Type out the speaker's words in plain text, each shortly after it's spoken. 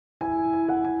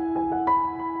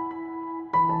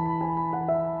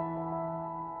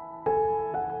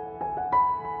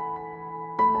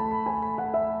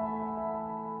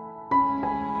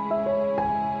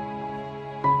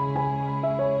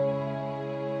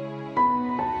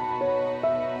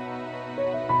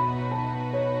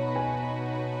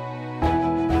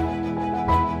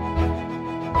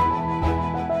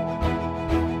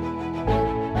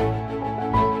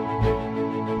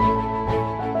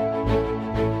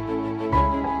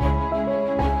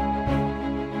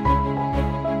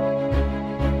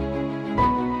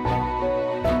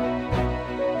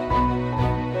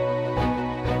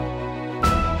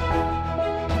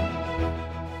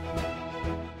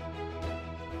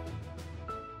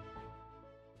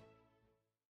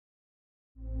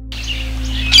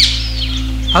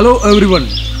Hello everyone,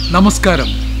 Namaskaram.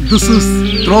 This is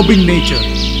Throbbing Nature,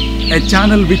 a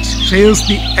channel which shares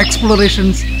the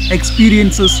explorations,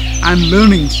 experiences and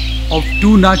learnings of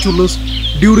two naturalists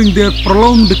during their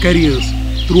prolonged careers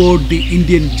throughout the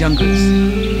Indian jungles.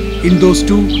 In those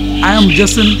two, I am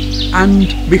Jason, and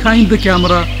behind the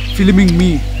camera filming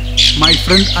me, my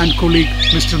friend and colleague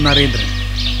Mr. Narendran.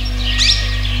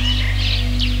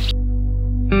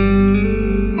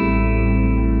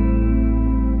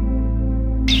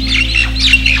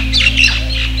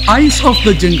 Eyes of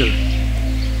the jungle.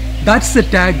 That's the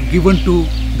tag given to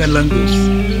the langurs.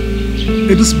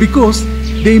 It is because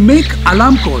they make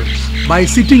alarm calls by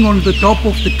sitting on the top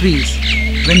of the trees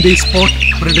when they spot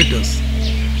predators.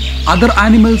 Other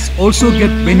animals also get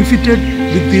benefited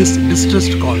with this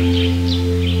distressed call.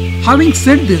 Having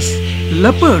said this,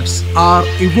 leopards are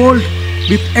evolved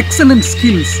with excellent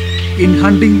skills in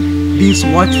hunting these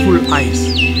watchful eyes.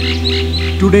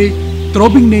 Today,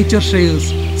 Throbbing Nature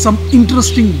shares some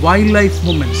interesting wildlife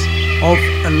moments of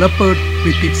a leopard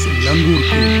with its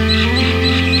Langurkill.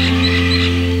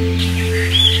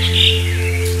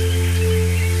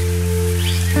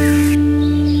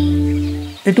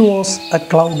 It was a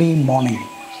cloudy morning.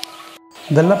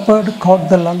 The leopard caught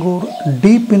the langur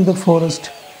deep in the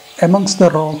forest amongst the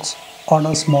rocks on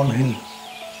a small hill.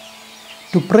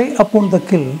 To prey upon the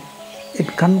kill,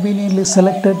 it conveniently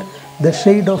selected the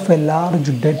shade of a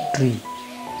large dead tree.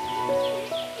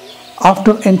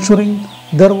 After ensuring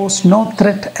there was no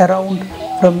threat around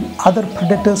from other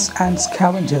predators and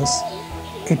scavengers,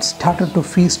 it started to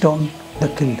feast on the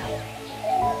kill.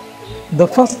 The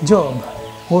first job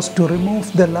was to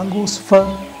remove the langur's fur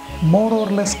more or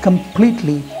less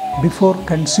completely before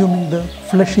consuming the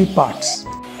fleshy parts.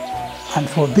 And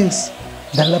for this,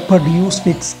 the leopard used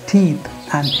its teeth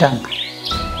and tongue.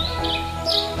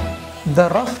 The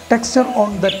rough texture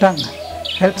on the tongue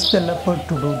helps the leopard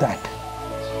to do that.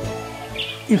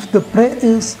 If the prey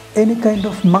is any kind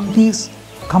of monkeys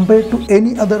compared to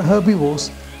any other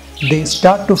herbivores, they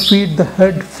start to feed the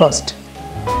head first.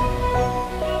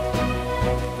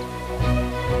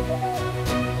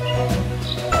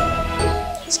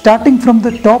 Starting from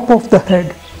the top of the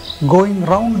head, going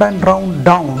round and round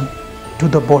down to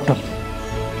the bottom.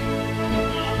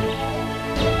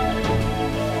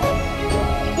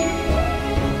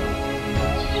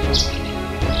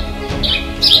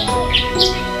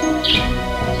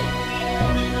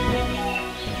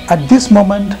 At this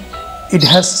moment, it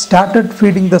has started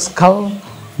feeding the skull,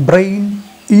 brain,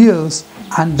 ears,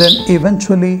 and then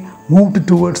eventually moved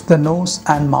towards the nose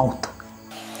and mouth.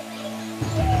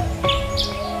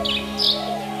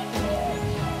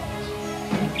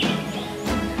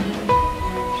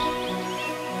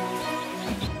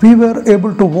 We were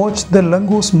able to watch the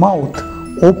langur's mouth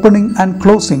opening and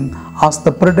closing as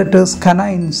the predator's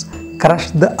canines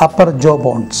crushed the upper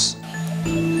jawbones.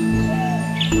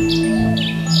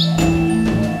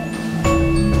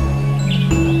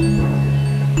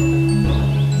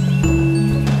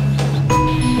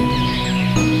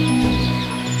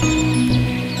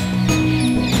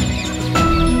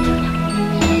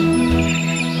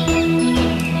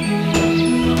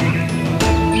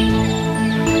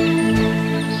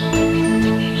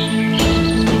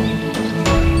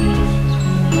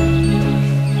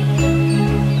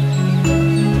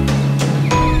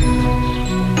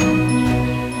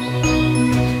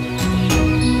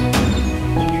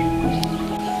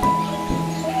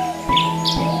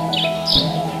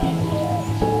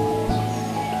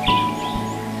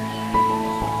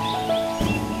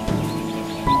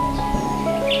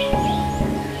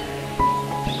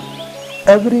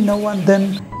 Every now and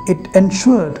then, it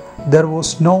ensured there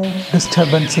was no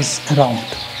disturbances around.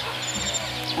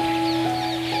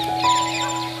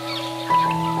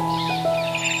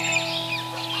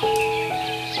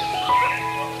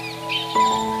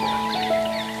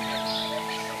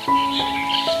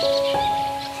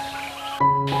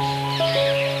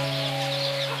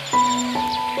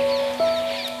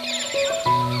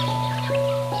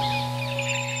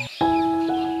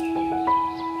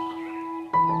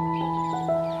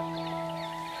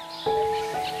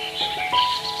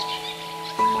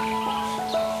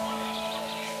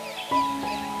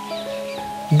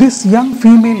 This young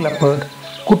female leopard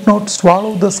could not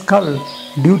swallow the skull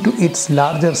due to its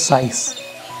larger size.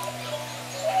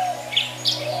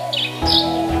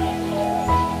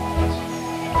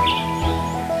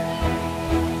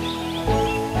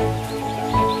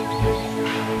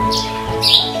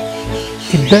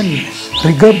 It then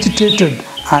regurgitated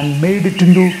and made it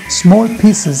into small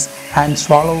pieces and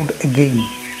swallowed again.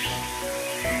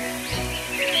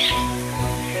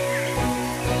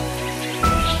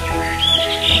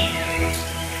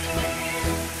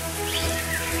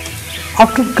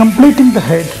 After completing the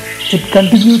head, it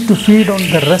continued to feed on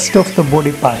the rest of the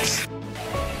body parts.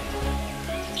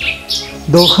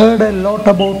 Though heard a lot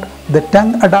about the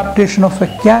tongue adaptation of a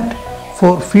cat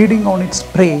for feeding on its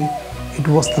prey, it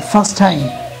was the first time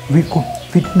we could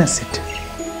witness it.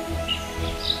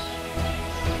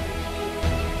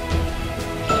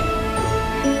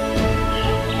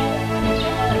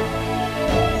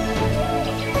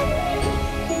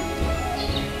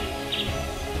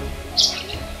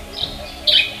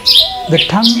 The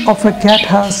tongue of a cat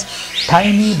has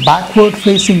tiny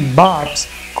backward-facing barbs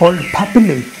called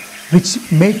papillae, which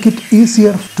make it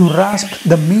easier to rasp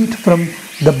the meat from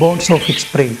the bones of its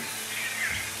prey.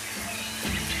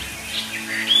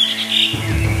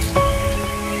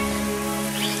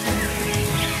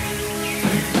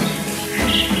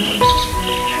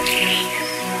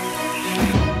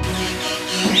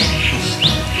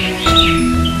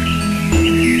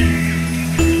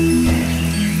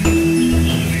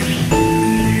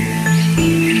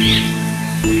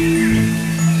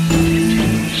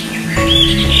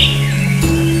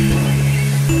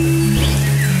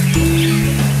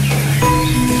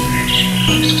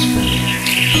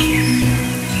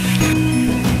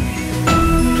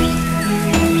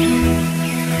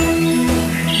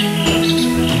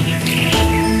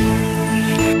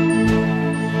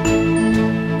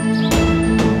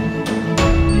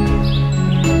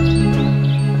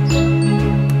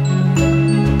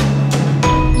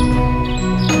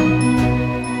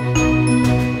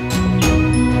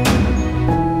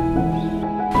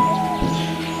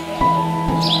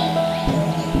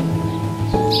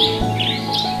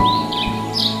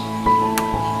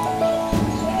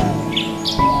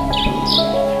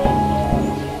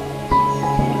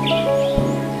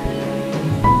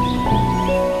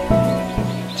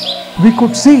 We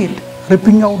could see it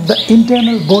ripping out the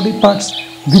internal body parts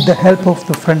with the help of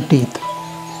the front teeth.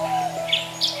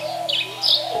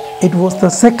 It was the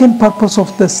second purpose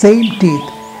of the same teeth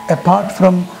apart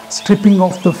from stripping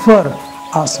off the fur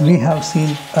as we have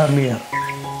seen earlier.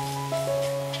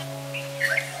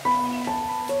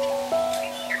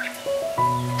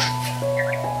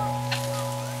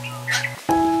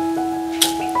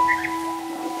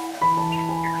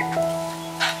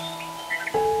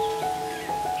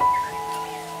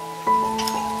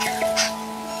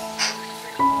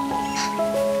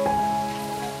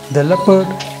 The leopard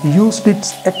used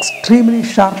its extremely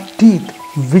sharp teeth,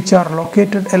 which are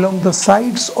located along the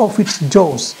sides of its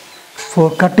jaws,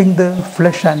 for cutting the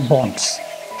flesh and bones.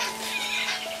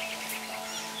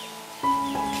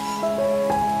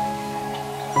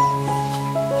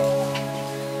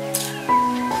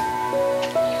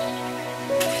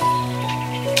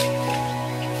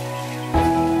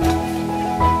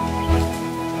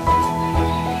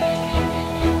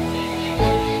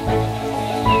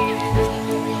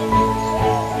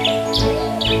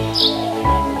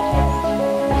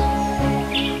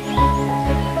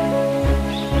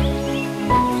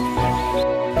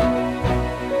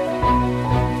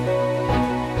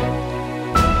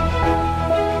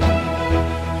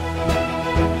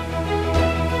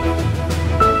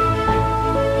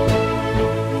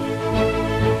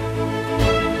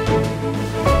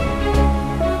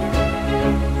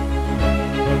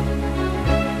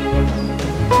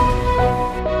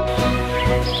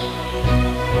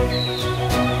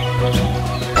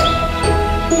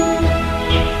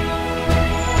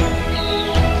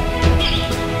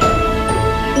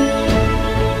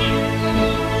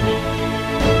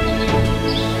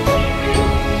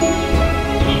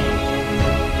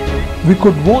 We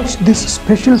could watch this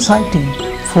special sighting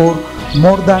for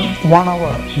more than 1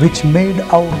 hour, which made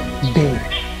our day.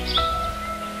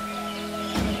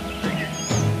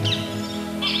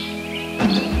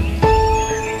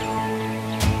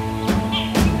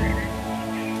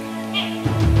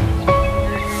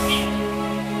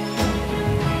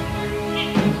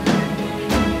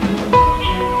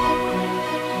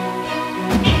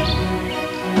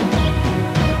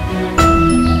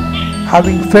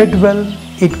 Having fed well,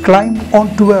 it climbed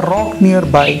onto a rock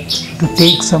nearby to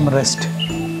take some rest.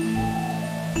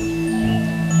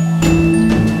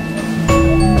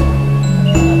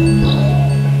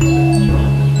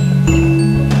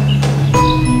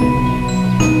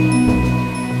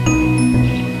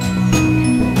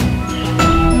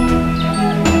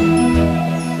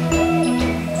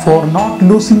 For not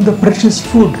losing the precious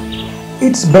food,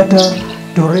 it's better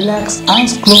to relax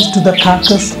as close to the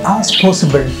carcass as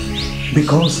possible,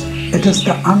 because it is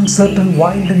the uncertain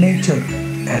wild nature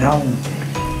around.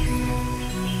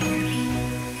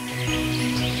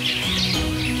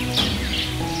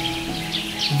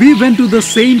 We went to the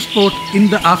same spot in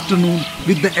the afternoon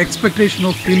with the expectation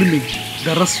of filming,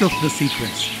 the rest of the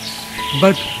sequence.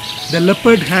 But the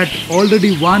leopard had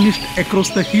already vanished across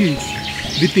the hills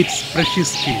with its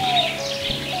precious kill.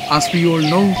 As we all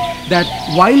know that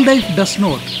wildlife does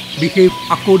not behave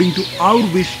according to our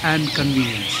wish and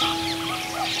convenience.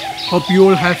 Hope you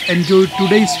all have enjoyed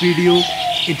today's video.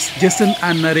 It's Jason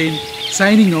and Naren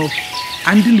signing off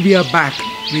until we are back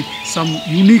with some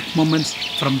unique moments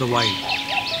from the wild.